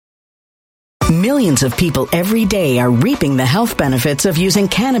Millions of people every day are reaping the health benefits of using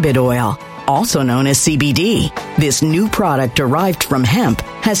cannabis oil, also known as CBD. This new product derived from hemp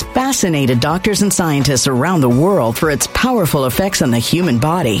has fascinated doctors and scientists around the world for its powerful effects on the human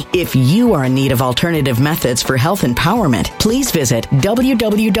body. If you are in need of alternative methods for health empowerment, please visit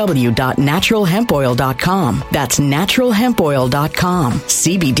www.naturalhempoil.com. That's naturalhempoil.com.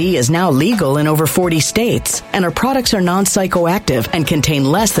 CBD is now legal in over 40 states, and our products are non-psychoactive and contain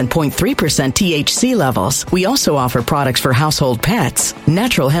less than 0.3% THC levels. We also offer products for household pets.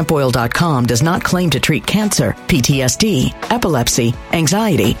 Naturalhempoil.com does not claim to treat cancer, PTSD, epilepsy,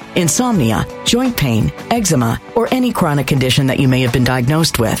 anxiety, insomnia, joint pain, eczema, or any chronic condition that you may have been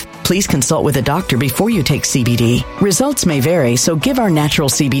diagnosed with. Please consult with a doctor before you take CBD. Results may vary, so give our natural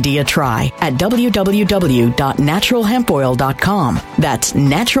CBD a try at www.naturalhempoil.com. That's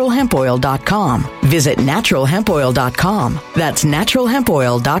naturalhempoil.com. Visit naturalhempoil.com. That's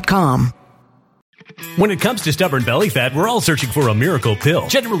naturalhempoil.com. When it comes to stubborn belly fat, we're all searching for a miracle pill.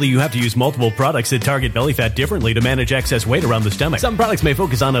 Generally, you have to use multiple products that target belly fat differently to manage excess weight around the stomach. Some products may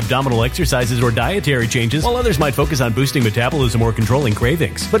focus on abdominal exercises or dietary changes, while others might focus on boosting metabolism or controlling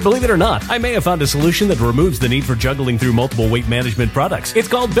cravings. But believe it or not, I may have found a solution that removes the need for juggling through multiple weight management products. It's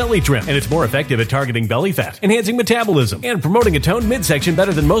called Belly Trim, and it's more effective at targeting belly fat, enhancing metabolism, and promoting a toned midsection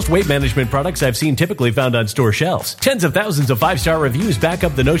better than most weight management products I've seen typically found on store shelves. Tens of thousands of 5-star reviews back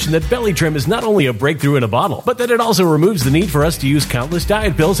up the notion that Belly Trim is not only a breakthrough in a bottle, but that it also removes the need for us to use countless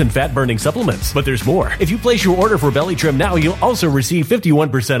diet pills and fat-burning supplements. But there's more. If you place your order for Belly Trim now, you'll also receive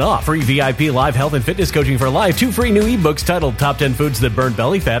 51% off, free VIP live health and fitness coaching for life, 2 free new ebooks titled Top 10 Foods That Burn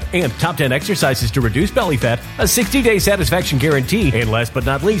Belly Fat and Top 10 Exercises to Reduce Belly Fat, a 60-day satisfaction guarantee, and last but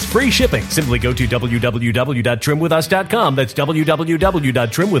not least, free shipping. Simply go to www.trimwithus.com. That's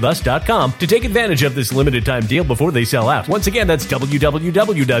www.trimwithus.com to take advantage of this limited time deal before they sell out. Once again, that's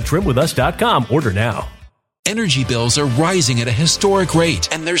www.trimwithus.com. Order now. Energy bills are rising at a historic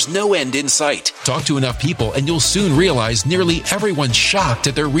rate, and there's no end in sight. Talk to enough people, and you'll soon realize nearly everyone's shocked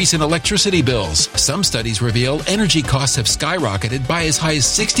at their recent electricity bills. Some studies reveal energy costs have skyrocketed by as high as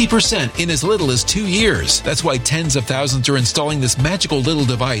 60% in as little as 2 years. That's why tens of thousands are installing this magical little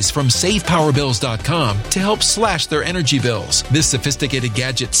device from SavePowerBills.com to help slash their energy bills. This sophisticated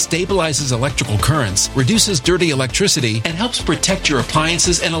gadget stabilizes electrical currents, reduces dirty electricity, and helps protect your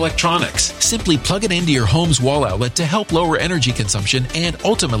appliances and electronics. Simply plug it into your home's wall outlet to help lower energy consumption and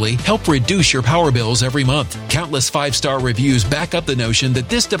ultimately help reduce your power bills every month. Countless 5-star reviews back up the notion that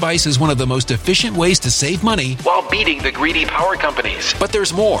this device is one of the most efficient ways to save money while beating the greedy power companies. But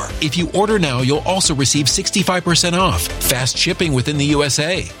there's more. If you order now, you'll also receive 65% off, fast shipping within the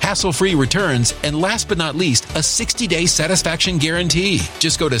USA, hassle-free returns, and last but not least, a 60-day satisfaction guarantee.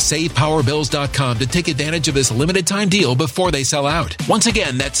 Just go to SavePowerBills.com to take advantage of this limited time deal before they sell out. Once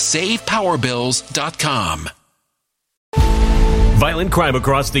again, that's SavePowerBills.com. Violent crime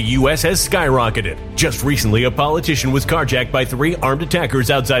across the U.S. has skyrocketed. Just recently, a politician was carjacked by 3 armed attackers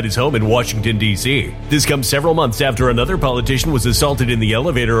outside his home in Washington, D.C. This comes several months after another politician was assaulted in the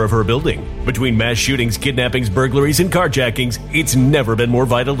elevator of her building. Between mass shootings, kidnappings, burglaries, and carjackings, it's never been more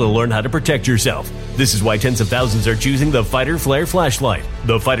vital to learn how to protect yourself. This is why tens of thousands are choosing the Fighter Flare flashlight.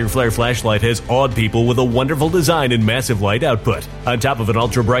 The Fighter Flare flashlight has awed people with a wonderful design and massive light output. On top of an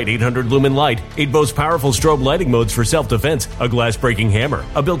ultra-bright 800-lumen light, it boasts powerful strobe lighting modes for self-defense, a glass-breaking hammer,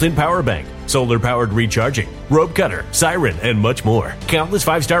 a built-in power bank, solar-powered recharging, rope cutter, siren, and much more. Countless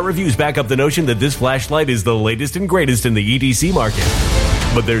 5-star reviews back up the notion that this flashlight is the latest and greatest in the EDC market.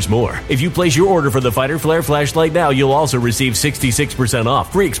 But there's more. If you place your order for the Fighter Flare flashlight now, you'll also receive 66%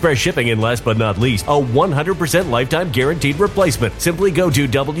 off, free express shipping, and last but not least, a 100% lifetime guaranteed replacement. Simply go to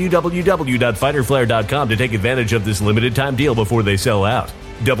www.fighterflare.com to take advantage of this limited time deal before they sell out.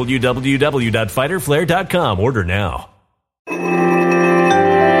 www.fighterflare.com. Order now.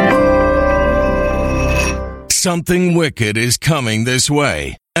 Something wicked is coming this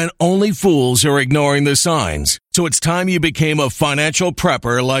way, and only fools are ignoring the signs. So it's time you became a financial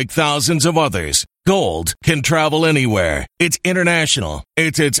prepper like thousands of others. Gold can travel anywhere. It's international.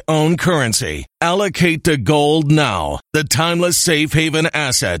 It's its own currency. Allocate to gold now, the timeless safe haven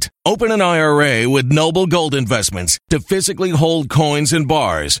asset. Open an IRA with Noble Gold Investments to physically hold coins and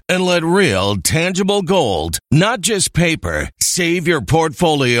bars and let real, tangible gold, not just paper, Save your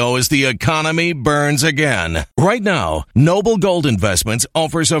portfolio as the economy burns again. Right now, Noble Gold Investments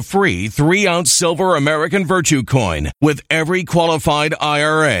offers a free 3-ounce silver American Virtue coin with every qualified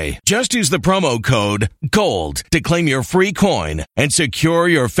IRA. Just use the promo code GOLD to claim your free coin and secure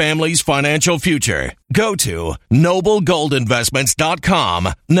your family's financial future. Go to noblegoldinvestments.com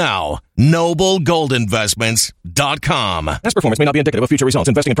now. noblegoldinvestments.com. Past performance may not be indicative of future results.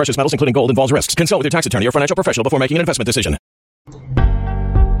 Investing in precious metals, including gold, involves risks. Consult with your tax attorney or financial professional before making an investment decision.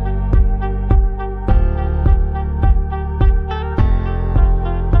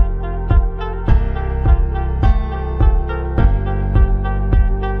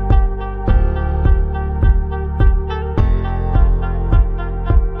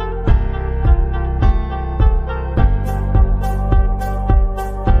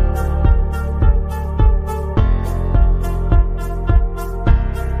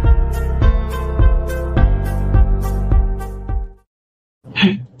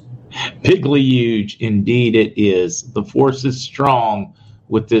 Bigly huge. Indeed it is. The force is strong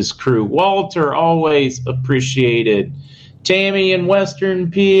with this crew. Walter, always appreciated. Tammy in Western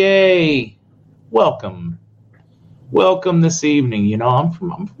PA, welcome. Welcome this evening. You know, I'm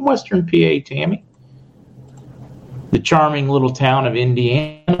from Western PA, Tammy. The charming little town of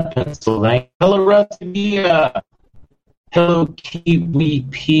Indiana, Pennsylvania. Hello, Rusty. Hello, Kiwi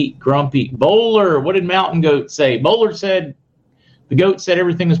Pete, Grumpy. Bowler, what did Mountain Goat say? Bowler said, the goat said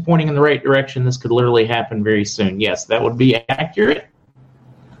everything is pointing in the right direction. This could literally happen very soon. Yes, that would be accurate.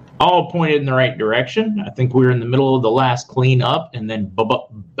 All pointed in the right direction. I think we're in the middle of the last cleanup, and then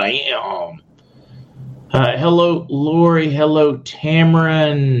bam. Hello, Lori. Hello,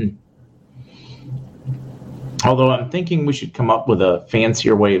 Tamarin. Although I'm thinking we should come up with a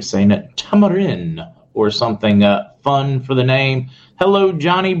fancier way of saying it. Tamarin or something fun for the name. Hello,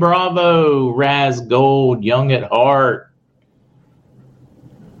 Johnny Bravo. Raz Gold. Young at heart.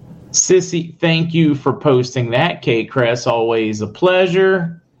 Sissy, thank you for posting that. Kate Kress, always a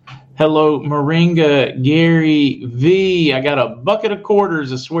pleasure. Hello, Moringa, Gary V. I got a bucket of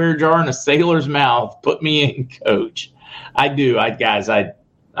quarters, a swear jar, and a sailor's mouth. Put me in, coach. I do. I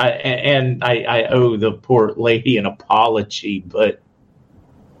owe the poor lady an apology, but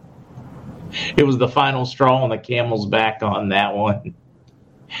it was the final straw on the camel's back on that one.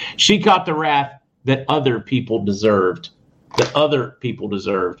 She caught the wrath that other people deserved.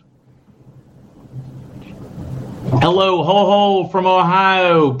 Hello, ho from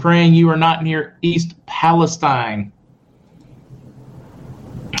Ohio, praying you are not near East Palestine.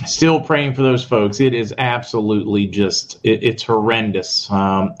 Still praying for those folks. It is absolutely it's horrendous.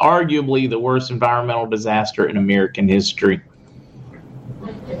 Arguably the worst environmental disaster in American history.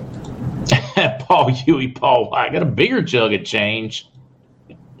 Paul Huey, I got a bigger jug of change.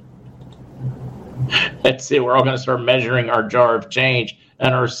 That's it. We're all going to start measuring our jar of change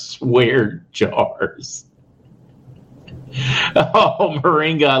and our swear jars. Oh,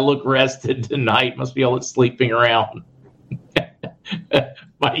 Moringa, I look rested tonight. Must be all that sleeping around.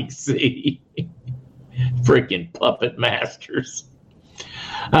 Mike Z. Freaking puppet masters.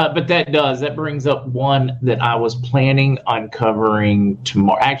 But that brings up one that I was planning on covering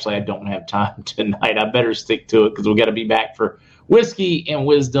tomorrow. Actually, I don't have time tonight. I better stick to it because we got to be back for Whiskey and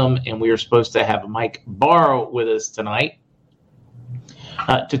Wisdom, and we are supposed to have Mike Barrow with us tonight.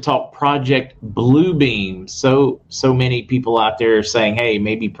 To talk Project Bluebeam. So many people out there are saying, hey,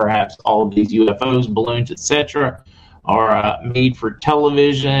 maybe perhaps all of these UFOs, balloons, etc., are made for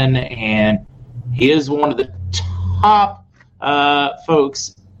television, and he is one of the top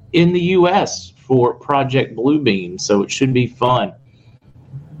folks in the U.S. for Project Bluebeam, so it should be fun.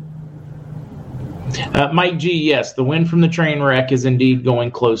 Mike G, yes, the wind from the train wreck is indeed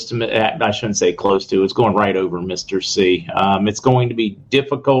going close to, I shouldn't say close to, it's going right over Mr. C. It's going to be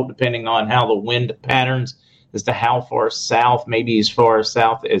difficult depending on how the wind patterns as to how far south, maybe as far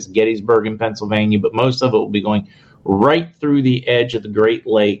south as Gettysburg in Pennsylvania, but most of it will be going right through the edge of the Great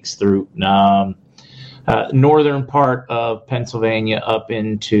Lakes, through northern part of Pennsylvania up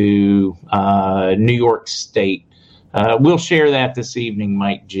into New York State. We'll share that this evening,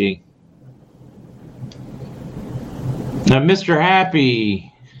 Mike G. Now, Mr.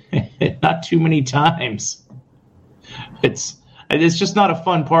 Happy, not too many times. It's just not a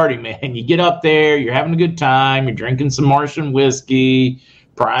fun party, man. You get up there, you're having a good time, you're drinking some Martian whiskey,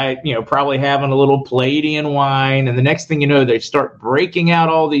 probably having a little Palladian wine, and the next thing you know, they start breaking out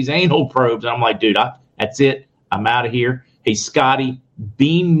all these anal probes. And I'm like, dude, that's it. I'm out of here. Hey, Scotty,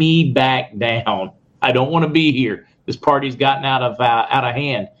 beam me back down. I don't want to be here. This party's gotten out of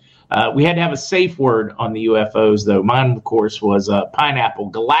hand. We had to have a safe word on the UFOs, though. Mine, of course, was pineapple,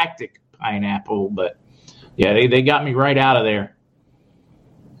 galactic pineapple, but Yeah, they got me right out of there.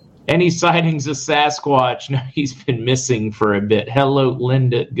 Any sightings of Sasquatch? No, he's been missing for a bit. Hello,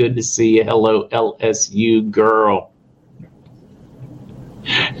 Linda. Good to see you. Hello, LSU girl.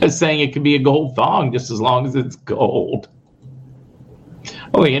 That's saying it could be a gold thong just as long as it's gold.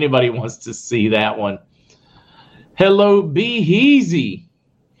 Only anybody wants to see that one. Hello, Beheezy.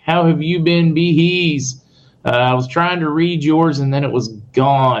 How have you been, Beheez? I was trying to read yours and then it was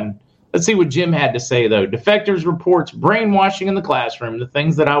gone. Let's see what Jim had to say, though. Defectors reports brainwashing in the classroom. The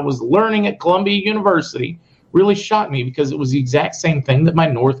things that I was learning at Columbia University really shocked me because it was the exact same thing that my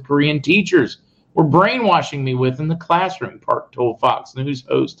North Korean teachers were brainwashing me with in the classroom, Park told Fox News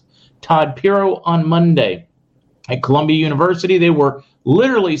host Todd Pirro on Monday. At Columbia University, they were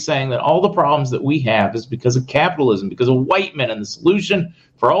literally saying that all the problems that we have is because of capitalism, because of white men, and the solution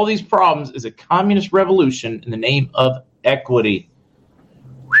for all these problems is a communist revolution in the name of equity.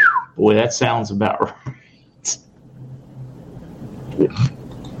 Boy, that sounds about right.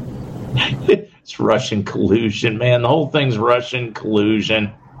 It's Russian collusion, man. The whole thing's Russian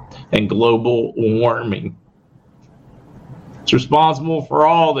collusion and global warming. It's responsible for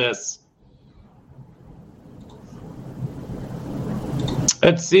all this.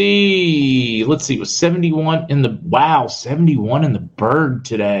 Let's see. It was 71 in the 71 in the Berg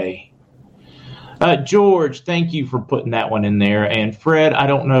today. George, thank you for putting that one in there. And Fred, I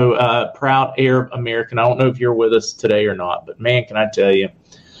don't know, proud Arab American, I don't know if you're with us today or not, but man, can I tell you,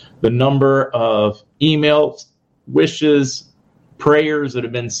 the number of emails, wishes, prayers that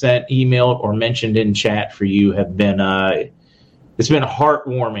have been sent, emailed, or mentioned in chat for you have been, it's been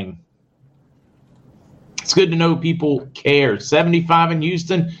heartwarming. It's good to know people care. 75 in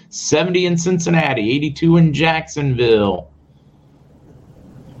Houston, 70 in Cincinnati, 82 in Jacksonville.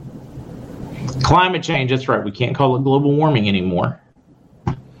 Climate change, that's right. We can't call it global warming anymore.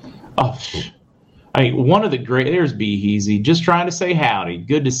 Oh, I mean, one of the great, there's Beheezy, just trying to say howdy.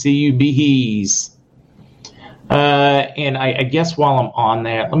 Good to see you, Beheez. And I guess while I'm on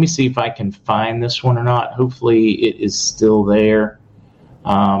that, let me see if I can find this one or not. Hopefully it is still there.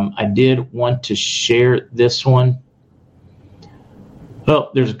 I did want to share this one.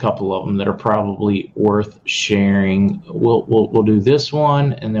 Well, there's a couple of them that are probably worth sharing. We'll do this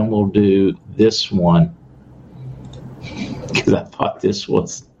one, and then we'll do this one because I thought this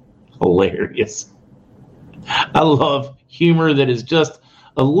was hilarious. I love humor that is just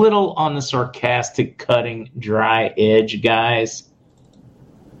a little on the sarcastic, cutting, dry edge, guys.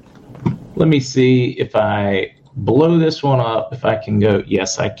 Let me see if I blow this one up, if I can go.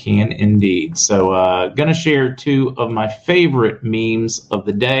 Yes, I can indeed. So going to share two of my favorite memes of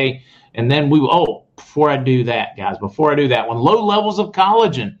the day. And then before I do that, guys, when low levels of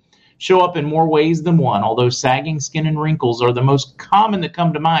collagen show up in more ways than one, although sagging skin and wrinkles are the most common that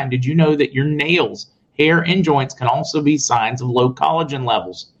come to mind, did you know that your nails, hair, and joints can also be signs of low collagen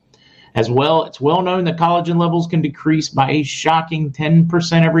levels? As well, it's well known that collagen levels can decrease by a shocking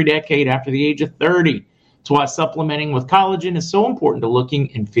 10% every decade after the age of 30. That's why supplementing with collagen is so important to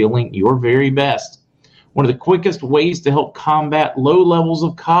looking and feeling your very best. One of the quickest ways to help combat low levels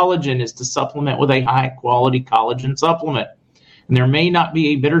of collagen is to supplement with a high-quality collagen supplement. And there may not be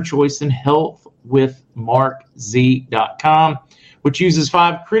a better choice than Health with MarkZ.com, which uses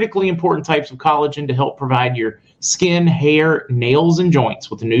 5 critically important types of collagen to help provide your skin, hair, nails, and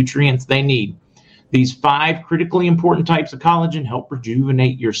joints with the nutrients they need. These 5 critically important types of collagen help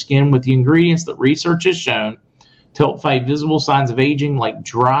rejuvenate your skin with the ingredients that research has shown to help fight visible signs of aging like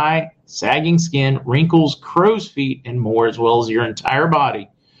dry, sagging skin, wrinkles, crow's feet, and more, as well as your entire body.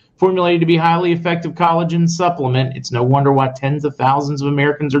 Formulated to be a highly effective collagen supplement, it's no wonder why tens of thousands of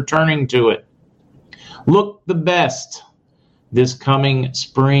Americans are turning to it. Look the best this coming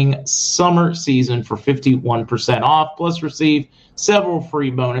spring-summer season for 51% off, plus receive several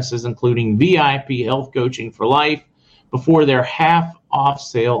free bonuses, including VIP health coaching for life, before their half-off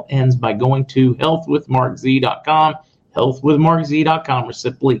sale ends by going to healthwithmarkz.com, healthwithmarkz.com, or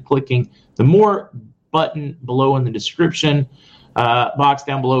simply clicking the More button below in the description box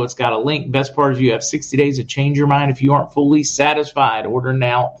down below. It's got a link. Best part is you have 60 days to change your mind if you aren't fully satisfied. Order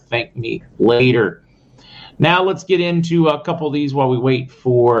now. Thank me later. Now let's get into a couple of these while we wait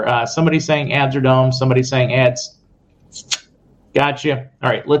for somebody saying ads are dumb, somebody saying ads. Gotcha. All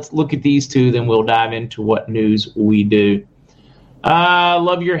right, let's look at these two, then we'll dive into what news we do.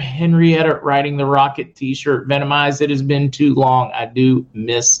 Love your Henrietta riding the rocket t-shirt. Venomized, it has been too long. I do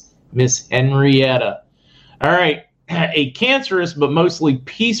miss Henrietta. All right, a cancerous but mostly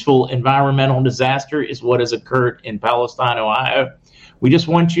peaceful environmental disaster is what has occurred in Palestine, Ohio. We just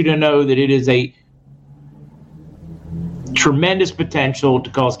want you to know that it is a tremendous potential to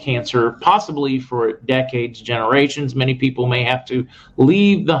cause cancer, possibly for decades, generations. Many people may have to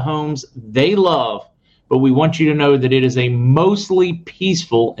leave the homes they love, but we want you to know that it is a mostly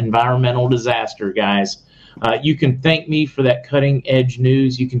peaceful environmental disaster, guys. You can thank me for that cutting edge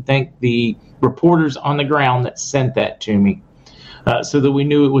news. You can thank the reporters on the ground that sent that to me, so that we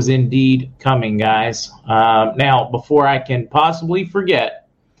knew it was indeed coming, guys. Now, before I can possibly forget,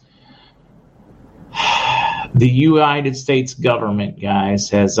 the United States government, guys,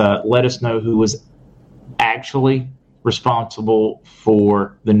 has let us know who was actually responsible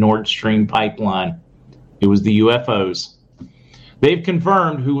for the Nord Stream pipeline. It was the UFOs. They've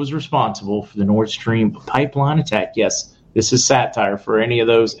confirmed who was responsible for the Nord Stream pipeline attack. Yes, this is satire for any of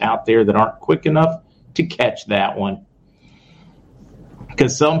those out there that aren't quick enough to catch that one,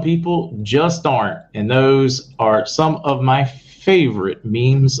 because some people just aren't. And those are some of my favorite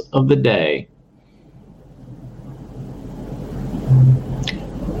memes of the day.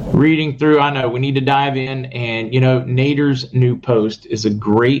 Reading through, I know we need to dive in, and Nader's new post is a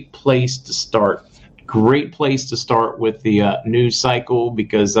great place to start. Great place to start with the news cycle,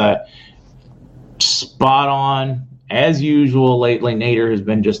 because spot on as usual lately. Nader has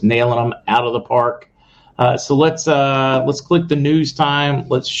been just nailing them out of the park. So let's click the news time.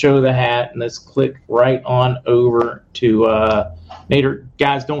 Let's show the hat, and let's click right on over to Nader.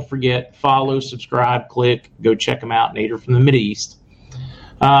 Guys, don't forget, follow, subscribe, click, go check them out. Nader from the Mideast.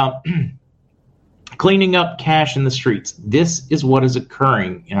 Cleaning up cash in the streets. This is what is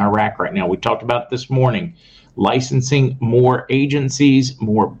occurring in Iraq right now. We talked about it this morning. Licensing more agencies,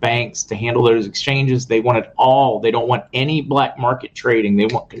 more banks to handle those exchanges. They want it all. They don't want any black market trading. They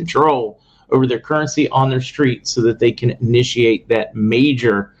want control over their currency on their streets so that they can initiate that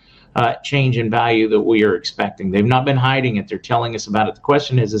major change in value that we are expecting. They've not been hiding it. They're telling us about it. The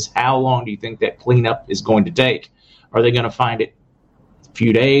question is how long do you think that cleanup is going to take? Are they going to find it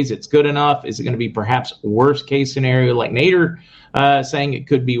few days, it's good enough? Is it going to be perhaps worst case scenario like Nader saying it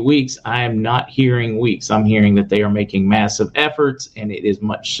could be weeks? I am not hearing weeks. I'm hearing that they are making massive efforts, and it is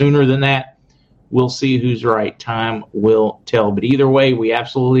much sooner than that. We'll see who's right. Time will tell. But either way, we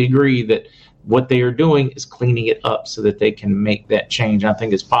absolutely agree that what they are doing is cleaning it up so that they can make that change. I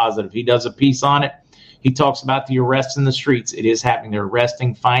think it's positive. He does a piece on it. He talks about the arrests in the streets. It is happening. They're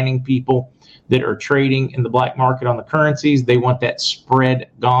arresting, finding people that are trading in the black market on the currencies. They want that spread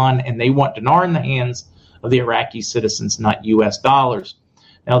gone, and they want dinar in the hands of the Iraqi citizens, not U.S. dollars.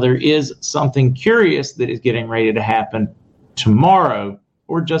 Now, there is something curious that is getting ready to happen tomorrow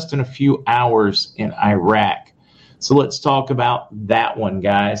or just in a few hours in Iraq. So let's talk about that one,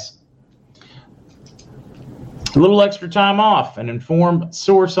 guys. A little extra time off. An informed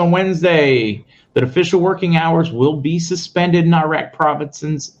source on Wednesday that official working hours will be suspended in Iraq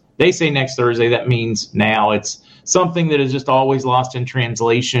provinces. They say next Thursday. That means now. It's something that is just always lost in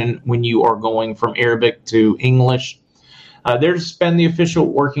translation when you are going from Arabic to English. They're to suspend the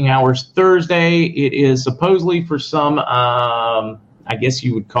official working hours Thursday. It is supposedly for some, I guess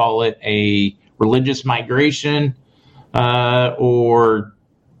you would call it a religious migration, or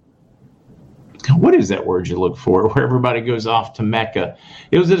what is that word you look for, where everybody goes off to Mecca.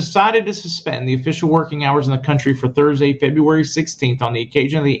 It was decided to suspend the official working hours in the country for Thursday, February 16th, on the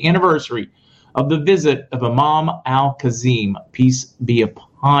occasion of the anniversary of the visit of Imam al-Kazim, peace be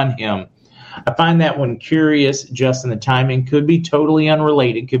upon him. I find that one curious, Justin. The timing could be totally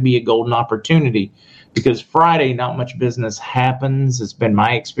unrelated, could be a golden opportunity, because Friday, not much business happens. It's been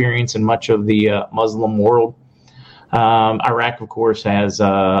my experience in much of the Muslim world. Iraq, of course, has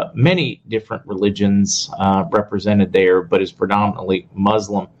many different religions represented there, but is predominantly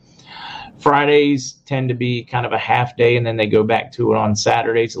Muslim. Fridays tend to be kind of a half day, and then they go back to it on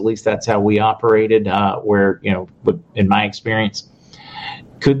Saturdays. At least that's how we operated, where, in my experience.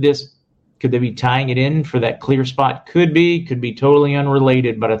 Could they be tying it in for that clear spot? Could be totally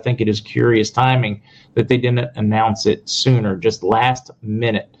unrelated, but I think it is curious timing that they didn't announce it sooner, just last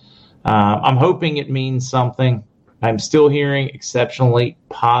minute. I'm hoping it means something. I'm still hearing exceptionally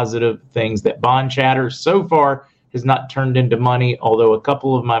positive things. That bond chatter so far has not turned into money, although a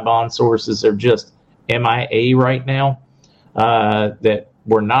couple of my bond sources are just MIA right now, that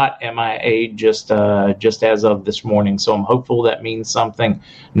were not MIA just as of this morning. So I'm hopeful that means something,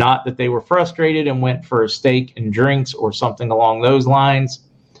 not that they were frustrated and went for a steak and drinks or something along those lines.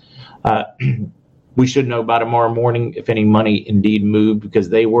 We should know by tomorrow morning if any money indeed moved, because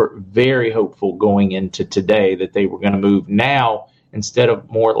they were very hopeful going into today that they were going to move now instead of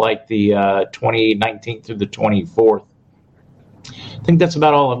more like the 19th through the 24th. I think that's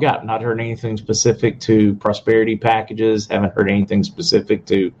about all I've got. Not heard anything specific to prosperity packages. Haven't heard anything specific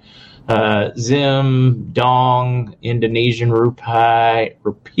to Zim, Dong, Indonesian rupiah,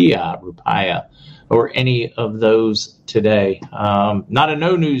 or any of those today. Not a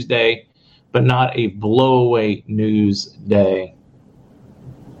no news day, but not a blow-away news day.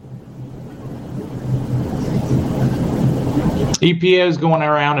 EPA is going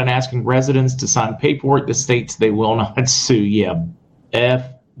around and asking residents to sign paperwork that states they will not sue. Yeah,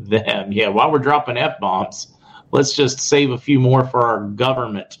 F them. Yeah, while we're dropping F-bombs, let's just save a few more for our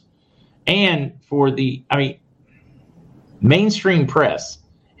government. And for mainstream press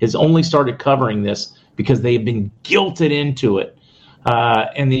has only started covering this because they have been guilted into it.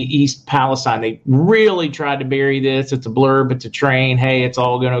 In the East Palestine, they really tried to bury this. It's a blurb, it's a train. Hey, it's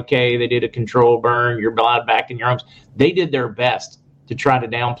all going okay. They did a control burn. You're allowed back in your homes. They did their best to try to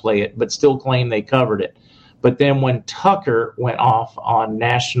downplay it, but still claim they covered it. But then when Tucker went off on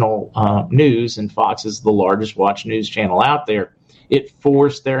national news, and Fox is the largest watch news channel out there, it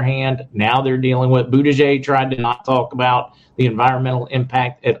forced their hand. Now they're dealing with Buttigieg tried to not talk about the environmental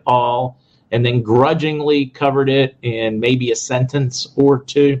impact at all, and then grudgingly covered it in maybe a sentence or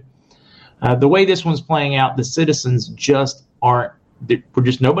two. The way this one's playing out, the citizens just aren't.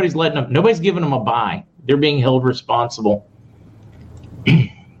 Nobody's letting them. Nobody's giving them a buy. They're being held responsible.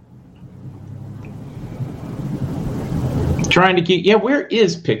 Trying to keep. Yeah, where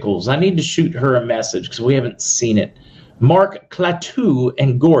is Pickles? I need to shoot her a message because we haven't seen it. Mark Klaatu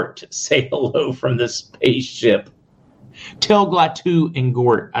and Gort say hello from the spaceship. Tell Glatu and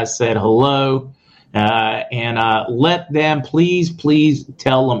Gort I said hello, and let them please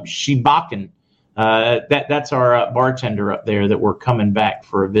tell them Shibakan. That's our bartender up there that we're coming back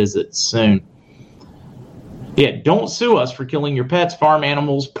for a visit soon. Yeah, don't sue us for killing your pets, farm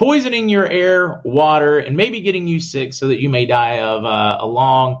animals, poisoning your air, water, and maybe getting you sick so that you may die of a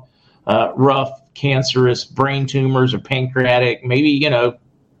long, rough, cancerous brain tumors or pancreatic, maybe,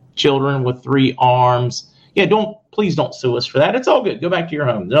 children with 3 arms. Yeah, please don't sue us for that. It's all good. Go back to your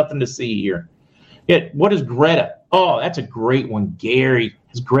home. There's nothing to see here. Yeah, what is Greta? Oh, that's a great one. Gary,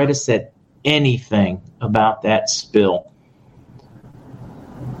 has Greta said anything about that spill?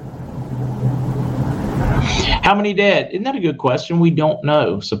 How many dead? Isn't that a good question? We don't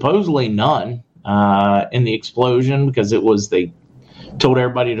know. Supposedly none in the explosion because they told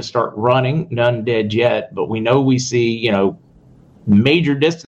everybody to start running. None dead yet, but we know we see, major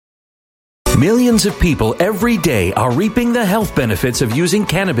distance. Millions of people every day are reaping the health benefits of using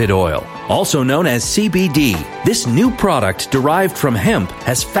cannabis oil, also known as CBD. This new product derived from hemp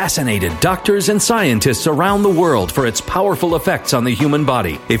has fascinated doctors and scientists around the world for its powerful effects on the human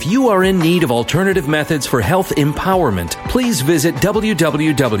body. If you are in need of alternative methods for health empowerment, please visit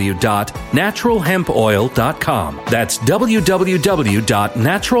www.naturalhempoil.com. That's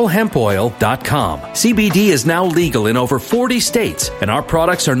www.naturalhempoil.com. CBD is now legal in over 40 states, and our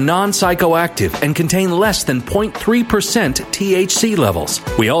products are non-psychoactive and contain less than 0.3% THC levels.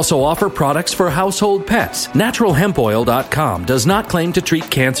 We also offer products for household pets. NaturalHempOil.com does not claim to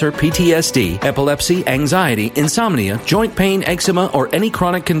treat cancer, PTSD, epilepsy, anxiety, insomnia, joint pain, eczema, or any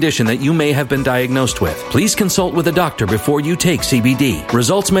chronic condition that you may have been diagnosed with. Please consult with a doctor before you take CBD.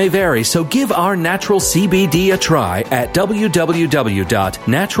 Results may vary, so give our natural CBD a try at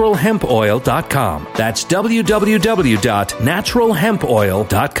www.naturalhempoil.com. That's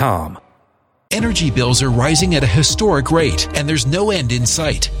www.naturalhempoil.com. Energy bills are rising at a historic rate, and there's no end in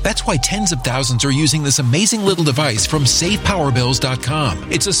sight. That's why tens of thousands are using this amazing little device from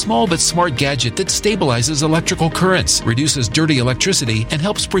SavePowerBills.com. It's a small but smart gadget that stabilizes electrical currents, reduces dirty electricity, and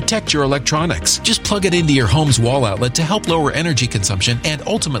helps protect your electronics. Just plug it into your home's wall outlet to help lower energy consumption and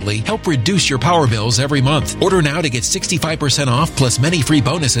ultimately help reduce your power bills every month. Order now to get 65% off plus many free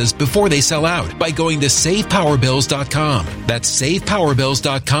bonuses before they sell out by going to SavePowerBills.com. That's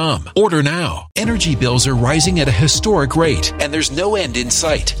SavePowerBills.com. Order now. Energy bills are rising at a historic rate, and there's no end in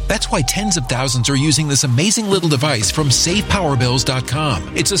sight. That's why tens of thousands are using this amazing little device from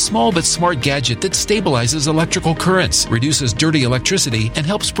SavePowerBills.com. It's a small but smart gadget that stabilizes electrical currents, reduces dirty electricity, and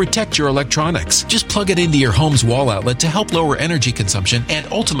helps protect your electronics. Just plug it into your home's wall outlet to help lower energy consumption and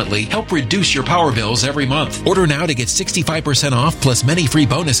ultimately help reduce your power bills every month. Order now to get 65% off plus many free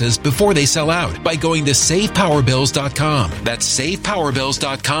bonuses before they sell out by going to SavePowerBills.com. That's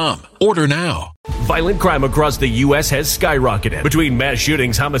SavePowerBills.com. Order now. Violent crime across the U.S. has skyrocketed. Between mass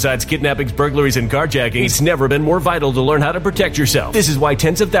shootings, homicides, kidnappings, burglaries, and carjacking, it's never been more vital to learn how to protect yourself. This is why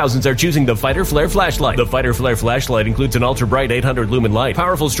tens of thousands are choosing the Fighter Flare flashlight. The Fighter Flare flashlight includes an ultra-bright 800 lumen light,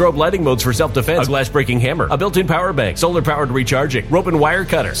 powerful strobe lighting modes for self-defense, a glass-breaking hammer, a built-in power bank, solar-powered recharging, rope and wire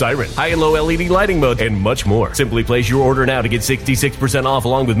cutter, siren, high and low LED lighting mode, and much more. Simply place your order now to get 66% off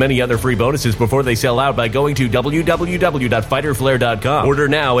along with many other free bonuses before they sell out by going to www.fighterflare.com. Order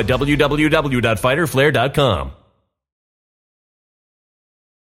now at www.fighterflare.com.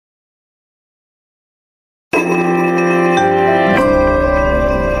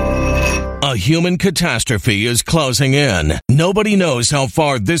 A human catastrophe is closing in. Nobody knows how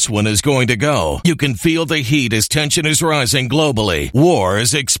far this one is going to go. You can feel the heat as tension is rising globally. War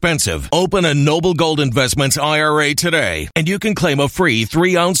is expensive. Open a Noble Gold Investments IRA today, and you can claim a free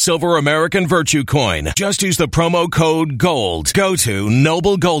 3-ounce silver American Virtue coin. Just use the promo code GOLD. Go to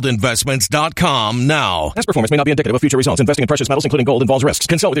noblegoldinvestments.com now. Past performance may not be indicative of future results. Investing in precious metals, including gold, involves risks.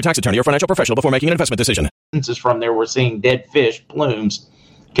 Consult with your tax attorney or financial professional before making an investment decision. From there, we're seeing dead fish, plumes,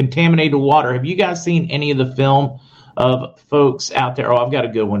 contaminated water. Have you guys seen any of the film of folks out there? Oh, I've got a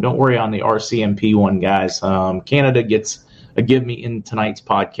good one. Don't worry on the RCMP one, guys. Canada gets a give me in tonight's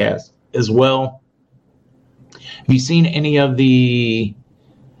podcast as well. Have you seen any of the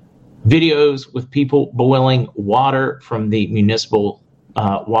videos with people boiling water from the municipal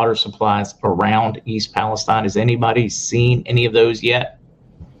water supplies around East Palestine? Has anybody seen any of those yet?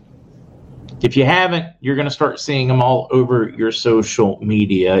 If you haven't, you're going to start seeing them all over your social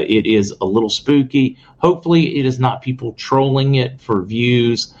media. It is a little spooky. Hopefully, it is not people trolling it for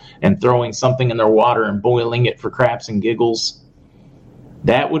views and throwing something in their water and boiling it for craps and giggles.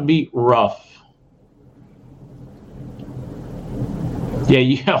 That would be rough.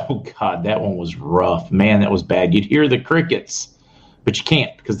 Yeah, oh God, that one was rough. Man, that was bad. You'd hear the crickets, but you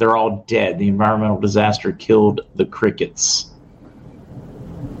can't because they're all dead. The environmental disaster killed the crickets.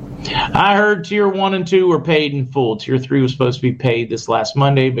 I heard Tier 1 and 2 were paid in full. Tier 3 was supposed to be paid this last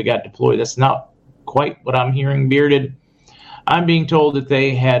Monday, but got deployed. That's not quite what I'm hearing, Bearded. I'm being told that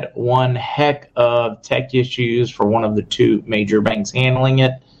they had one heck of tech issues for one of the two major banks handling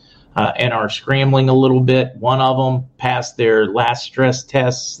it and are scrambling a little bit. One of them passed their last stress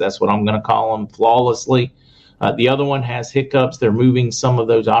tests. That's what I'm going to call them, flawlessly. The other one has hiccups. They're moving some of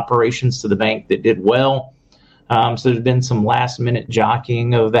those operations to the bank that did well. So there's been some last-minute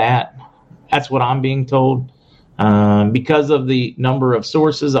jockeying of that. That's what I'm being told. Because of the number of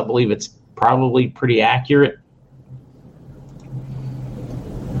sources, I believe it's probably pretty accurate.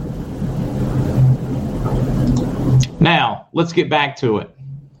 Now, let's get back to it.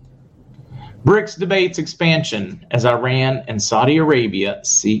 BRICS debates expansion as Iran and Saudi Arabia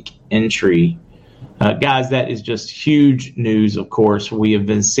seek entry. Guys, that is just huge news, of course. We have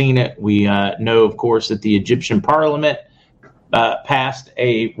been seeing it. We know, of course, that the Egyptian parliament passed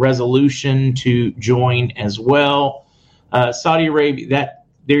a resolution to join as well. Saudi Arabia,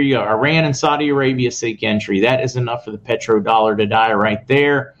 there you go. Iran and Saudi Arabia seek entry. That is enough for the petrodollar to die right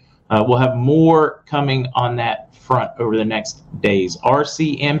there. We'll have more coming on that front over the next days.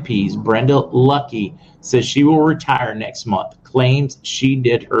 RCMP's Brenda Lucky says she will retire next month, claims she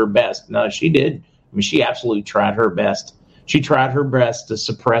did her best. No, she did. I mean, she absolutely tried her best. She tried her best to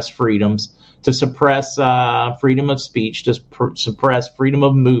suppress freedoms, to suppress freedom of speech, to suppress freedom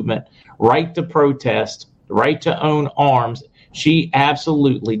of movement, right to protest, right to own arms. She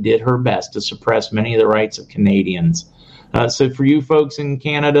absolutely did her best to suppress many of the rights of Canadians. So for you folks in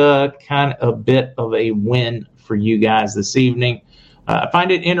Canada, kind of a bit of a win for you guys this evening. I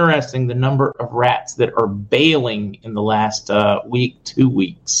find it interesting the number of rats that are bailing in the last week, 2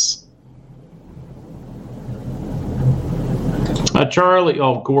 weeks. Charlie,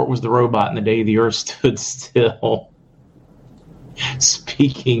 Gort was the robot in the day the earth stood still.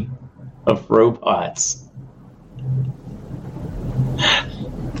 Speaking of robots.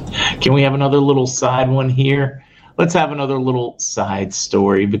 Can we have another little side one here? Let's have another little side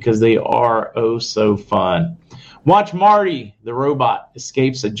story because they are oh so fun. Watch Marty, the robot,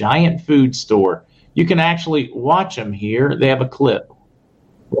 escapes a giant food store. You can actually watch him here. They have a clip.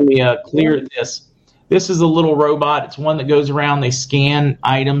 Let me clear this. This is a little robot. It's one that goes around. They scan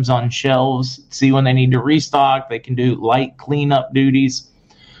items on shelves, see when they need to restock. They can do light cleanup duties.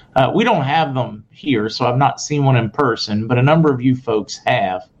 We don't have them here, so I've not seen one in person, but a number of you folks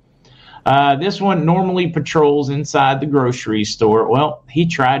have. This one normally patrols inside the grocery store. Well, he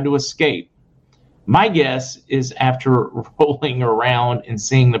tried to escape. My guess is after rolling around and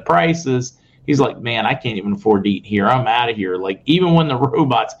seeing the prices, he's like, man, I can't even afford to eat here. I'm out of here. Like, even when the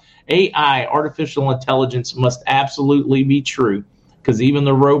robots, AI, artificial intelligence, must absolutely be true. because even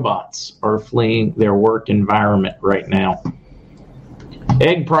the robots are fleeing their work environment right now.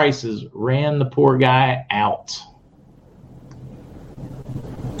 Egg prices ran the poor guy out.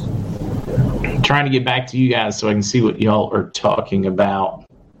 I'm trying to get back to you guys so I can see what y'all are talking about.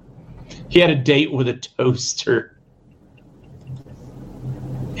 He had a date with a toaster.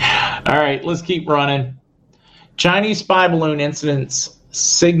 All right, let's keep running. Chinese spy balloon incidents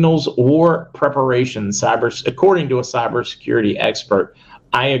signals war preparation, according to a cybersecurity expert.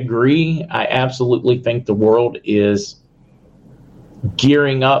 I agree. I absolutely think the world is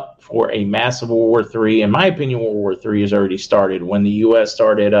gearing up for a massive World War III. In my opinion, World War III has already started. When the U.S.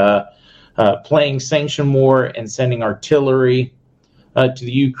 started playing sanction war and sending artillery to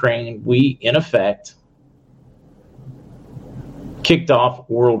the Ukraine, we, in effect, kicked off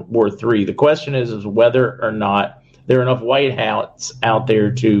World War III. The question is whether or not there are enough White Hats out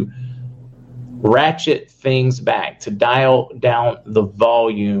there to ratchet things back, to dial down the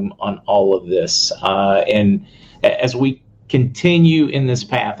volume on all of this. And as we continue in this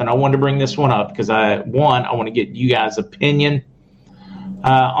path, and I wanted to bring this one up because I want to get you guys' opinion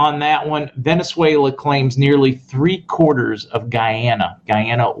on that one. Venezuela claims nearly 3/4 of Guyana.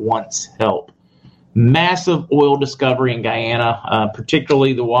 Guyana wants help. Massive oil discovery in Guyana,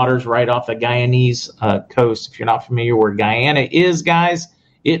 particularly the waters right off the Guyanese coast. If you're not familiar where Guyana is, guys,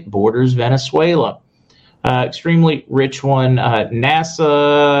 it borders Venezuela. Extremely rich one.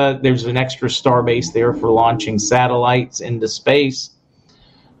 NASA, there's an extra star base there for launching satellites into space.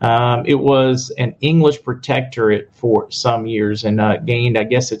 It was an English protectorate for some years and gained, I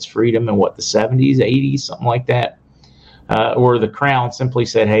guess, its freedom in the 70s, 80s, something like that. Or the Crown simply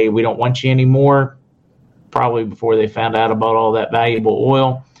said, hey, we don't want you anymore, probably before they found out about all that valuable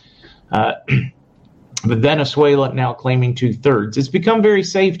oil. But Venezuela now claiming 2/3. It's become very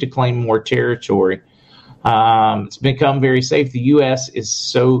safe to claim more territory. It's become very safe. The U.S. is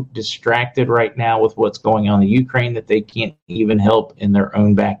so distracted right now with what's going on in Ukraine that they can't even help in their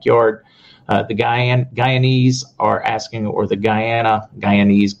own backyard. The Guyanese are asking, or the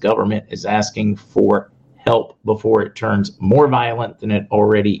Guyanese government is asking for help before it turns more violent than it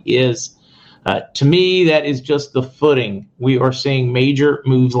already is. To me, that is just the footing. We are seeing major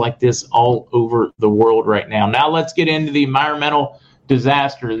moves like this all over the world right now. Now let's get into the environmental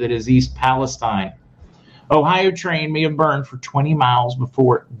disaster that is East Palestine. Ohio train may have burned for 20 miles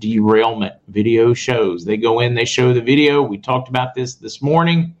before derailment. Video shows. They go in, they show the video. We talked about this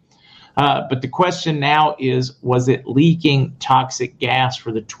morning. But the question now is, was it leaking toxic gas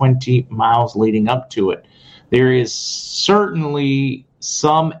for the 20 miles leading up to it? There is certainly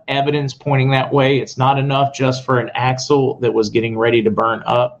some evidence pointing that way. It's not enough just for an axle that was getting ready to burn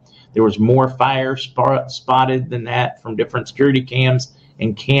up. There was more fire spotted than that from different security cams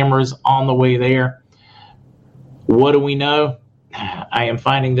and cameras on the way there. What do we know? I am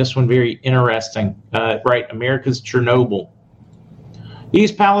finding this one very interesting. Right, America's Chernobyl.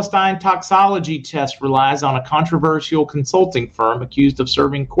 East Palestine toxicology test relies on a controversial consulting firm accused of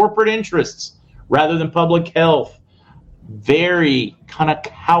serving corporate interests rather than public health. Very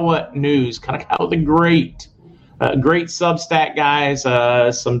Kanakawa News. Kanakawa the Great. Great Substack, guys.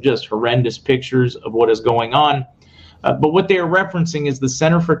 Some just horrendous pictures of what is going on. But what they are referencing is the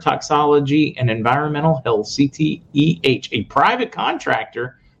Center for Toxicology and Environmental Health, CTEH, a private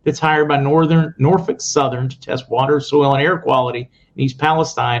contractor that's hired by Norfolk Southern to test water, soil, and air quality in East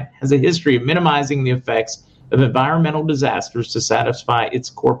Palestine, has a history of minimizing the effects of environmental disasters to satisfy its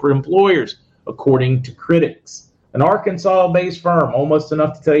corporate employers, according to critics. An Arkansas-based firm, almost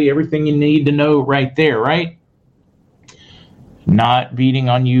enough to tell you everything you need to know right there, right? Not beating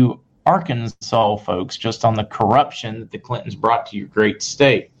on you Arkansas folks, just on the corruption that the Clintons brought to your great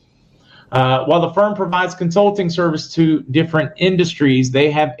state. While the firm provides consulting service to different industries, they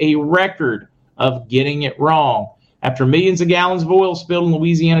have a record of getting it wrong. After millions of gallons of oil spilled in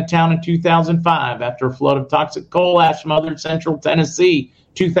Louisiana town in 2005, after a flood of toxic coal ash smothered central Tennessee,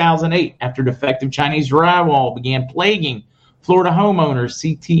 2008, after defective Chinese drywall began plaguing Florida homeowners,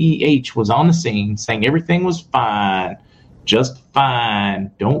 CTEH was on the scene saying everything was fine, just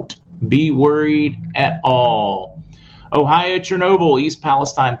fine. Don't be worried at all. Ohio Chernobyl, East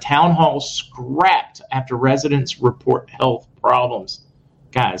Palestine town hall scrapped after residents report health problems.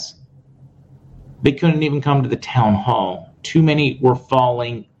 Guys, they couldn't even come to the town hall. Too many were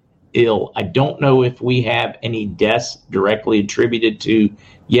falling ill. I don't know if we have any deaths directly attributed to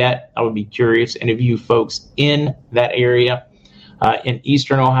yet. I would be curious. Any of you folks in that area, in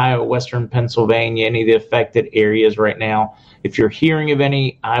eastern Ohio, western Pennsylvania, any of the affected areas right now, if you're hearing of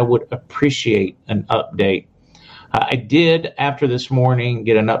any, I would appreciate an update. I did, after this morning,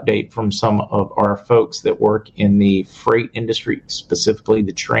 get an update from some of our folks that work in the freight industry, specifically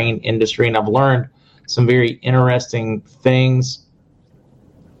the train industry, and I've learned some very interesting things.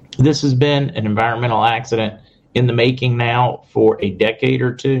 This has been an environmental accident in the making now for a decade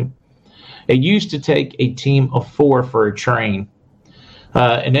or two. It used to take a team of 4 for a train.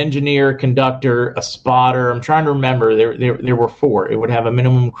 An engineer, a conductor, a spotter. I'm trying to remember. There were 4. It would have a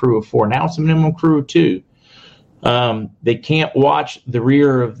minimum crew of 4. Now it's a minimum crew of 2. They can't watch the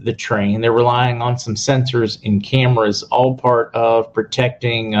rear of the train. They're relying on some sensors and cameras, all part of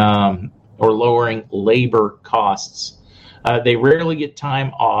protecting or lowering labor costs. They rarely get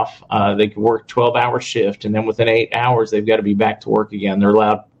time off. They can work 12-hour shift, and then within 8 hours, they've got to be back to work again. They're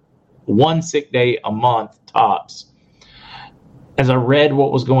allowed 1 sick day a month, tops. As I read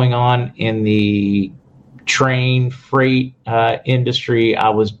what was going on in the train freight industry, I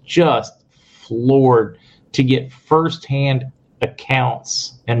was just floored to get firsthand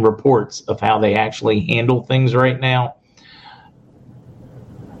accounts and reports of how they actually handle things right now.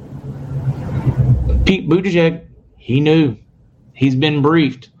 Pete Buttigieg, he knew. He's been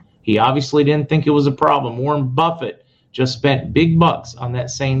briefed. He obviously didn't think it was a problem. Warren Buffett just spent big bucks on that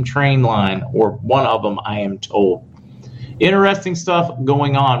same train line, or one of them, I am told. Interesting stuff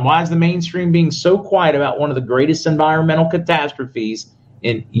going on. Why is the mainstream being so quiet about one of the greatest environmental catastrophes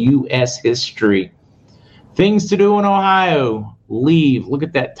in U.S. history? Things to do in Ohio. Leave. Look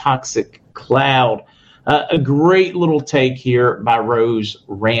at that toxic cloud. A great little take here by Rose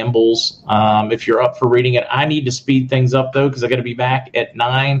Rambles. If you're up for reading it, I need to speed things up, though, because I got to be back at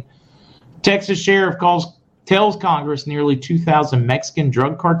 9. Texas sheriff tells Congress nearly 2,000 Mexican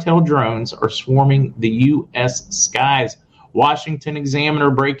drug cartel drones are swarming the U.S. skies. Washington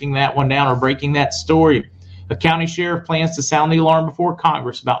Examiner breaking that one down, or breaking that story. A county sheriff plans to sound the alarm before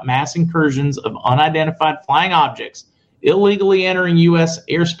Congress about mass incursions of unidentified flying objects illegally entering U.S.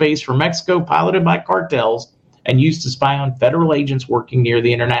 airspace from Mexico, piloted by cartels and used to spy on federal agents working near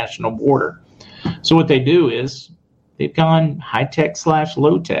the international border. So what they do is they've gone high-tech /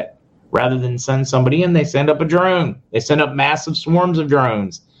 low-tech. Rather than send somebody in, they send up a drone. They send up massive swarms of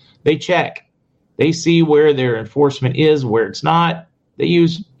drones. They check. They see where their enforcement is, where it's not. They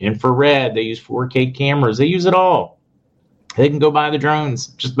use infrared. They use 4K cameras. They use it all. They can go buy the drones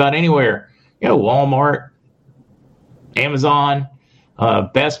just about anywhere. Walmart, Amazon,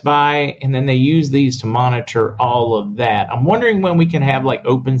 Best Buy, and then they use these to monitor all of that. I'm wondering when we can have like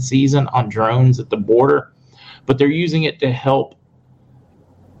open season on drones at the border, but they're using it to help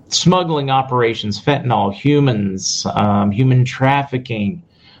smuggling operations, fentanyl, humans, human trafficking.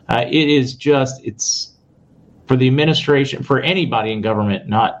 It's for the administration, for anybody in government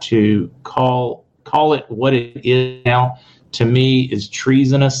not to call it what it is now, to me, is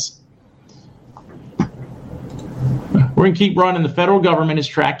treasonous. We're going to keep running. The federal government is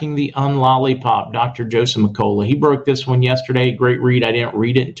tracking the unlollipop. Dr. Joseph McCullough. He broke this one yesterday. Great read. I didn't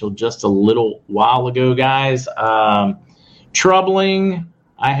read it until just a little while ago, guys. Troubling.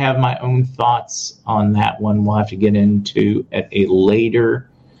 I have my own thoughts on that one. We'll have to get into at a later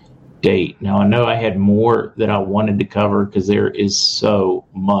date. Now, I know I had more that I wanted to cover because there is so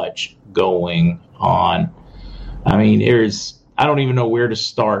much going on. I mean, I don't even know where to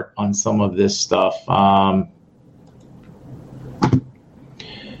start on some of this stuff.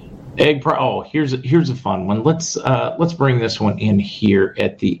 Here's a fun one. Let's bring this one in here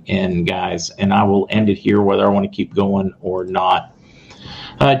at the end, guys, and I will end it here whether I want to keep going or not.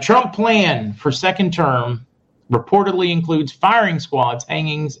 Trump plan for second term reportedly includes firing squads,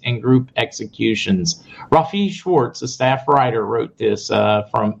 hangings, and group executions. Rafi Schwartz, a staff writer, wrote this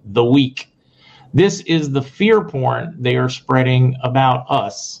from The Week. This is the fear porn they are spreading about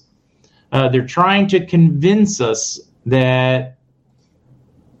us. They're trying to convince us that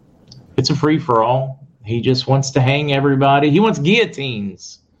it's a free-for-all. He just wants to hang everybody. He wants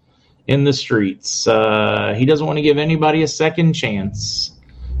guillotines in the streets. He doesn't want to give anybody a second chance.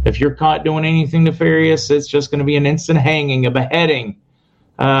 If you're caught doing anything nefarious, it's just going to be an instant hanging, a beheading,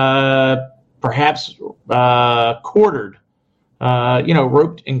 perhaps quartered,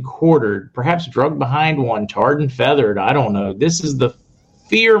 roped and quartered, perhaps drugged behind one, tarred and feathered. I don't know. This is the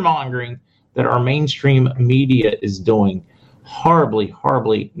fear-mongering that our mainstream media is doing. Horribly,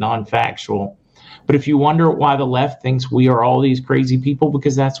 horribly non-factual. But if you wonder why the left thinks we are all these crazy people,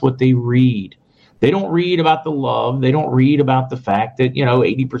 because that's what they read. They don't read about the love. They don't read about the fact that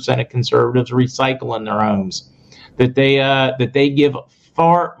 80% of conservatives recycle in their homes, that they give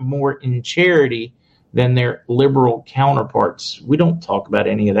far more in charity than their liberal counterparts. We don't talk about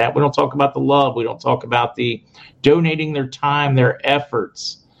any of that. We don't talk about the love. We don't talk about the donating their time, their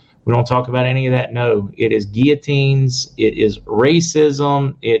efforts. We don't talk about any of that. No, it is guillotines. It is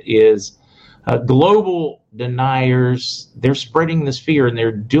racism. It is global deniers. They're spreading this fear, and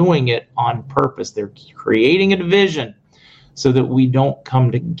they're doing it on purpose. They're creating a division so that we don't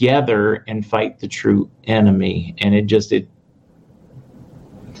come together and fight the true enemy. And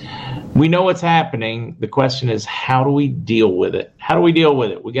we know what's happening. The question is, how do we deal with it? How do we deal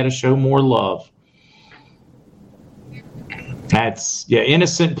with it? We got to show more love.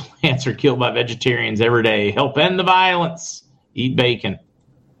 Innocent plants are killed by vegetarians every day. Help end the violence. Eat bacon.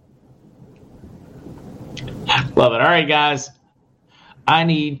 Love it. All right, guys. I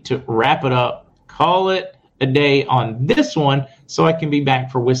need to wrap it up. Call it a day on this one so I can be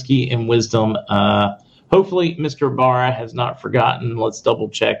back for Whiskey and Wisdom. Hopefully, Mr. Barra has not forgotten. Let's double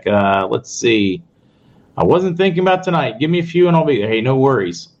check. Let's see. I wasn't thinking about tonight. Give me a few and I'll be there. Hey, no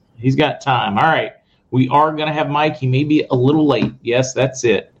worries. He's got time. All right. We are going to have Mike. He may be a little late. Yes, that's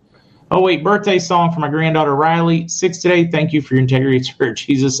it. Oh, wait. Birthday song for my granddaughter, Riley. 6 today. Thank you for your integrity, sir.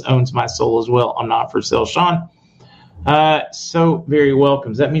 Jesus owns my soul as well. I'm not for sale. Sean, so very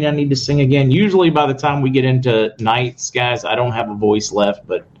welcome. Does that mean I need to sing again? Usually by the time we get into nights, guys, I don't have a voice left.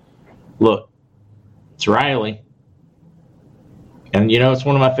 But look, it's Riley. And, it's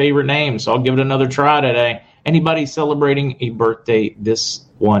one of my favorite names, so I'll give it another try today. Anybody celebrating a birthday, this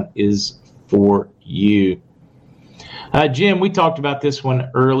one is for you. Jim, we talked about this one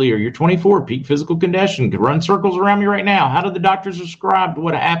earlier. You're 24, peak physical condition. Could run circles around me right now. How did the doctors describe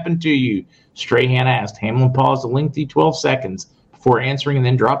what happened to you? Strahan asked. Hamlin paused a lengthy 12 seconds before answering and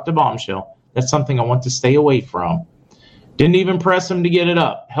then dropped a bombshell. That's something I want to stay away from. Didn't even press him to get it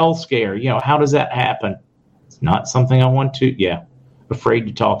up. Health scare. How does that happen? It's not something I want to, afraid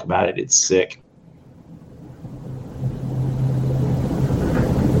to talk about it. It's sick.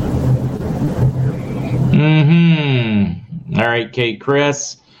 All right, Kate,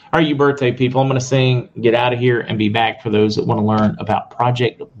 Chris. All right, you birthday people, I'm going to sing, get out of here, and be back for those that want to learn about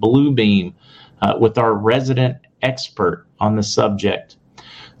Project Bluebeam with our resident expert on the subject.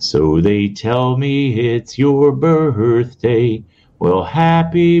 So they tell me it's your birthday. Well,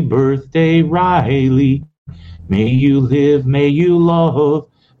 happy birthday, Riley. May you live, may you love,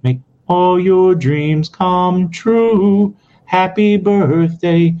 make all your dreams come true. Happy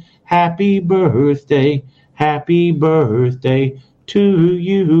birthday, happy birthday, happy birthday to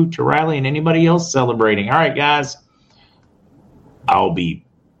you, to Riley and anybody else celebrating. All right, guys, I'll be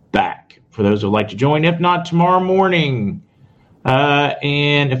back for those who would like to join. If not, tomorrow morning.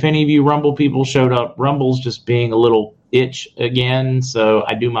 And if any of you Rumble people showed up, Rumble's just being a little itch again, so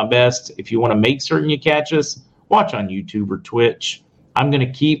I do my best. If you want to make certain you catch us, watch on YouTube or Twitch. I'm going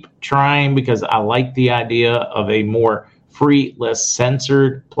to keep trying because I like the idea of a more free, less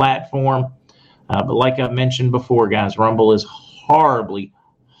censored platform. But like I've mentioned before, guys, Rumble is horribly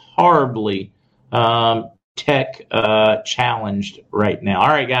tech challenged right now. All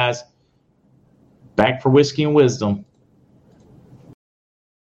right, guys, back for Whiskey and Wisdom.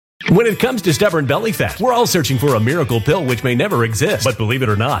 When it comes to stubborn belly fat, we're all searching for a miracle pill which may never exist. But believe it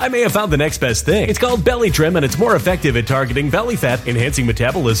or not, I may have found the next best thing. It's called Belly Trim, and it's more effective at targeting belly fat, enhancing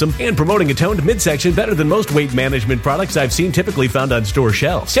metabolism, and promoting a toned midsection better than most weight management products I've seen typically found on store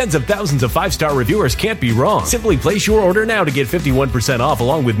shelves. Tens of thousands of 5-star reviewers can't be wrong. Simply place your order now to get 51% off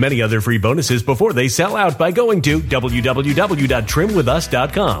along with many other free bonuses before they sell out by going to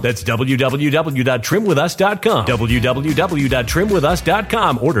www.trimwithus.com. That's www.trimwithus.com.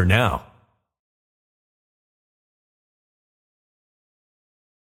 www.trimwithus.com. Order now.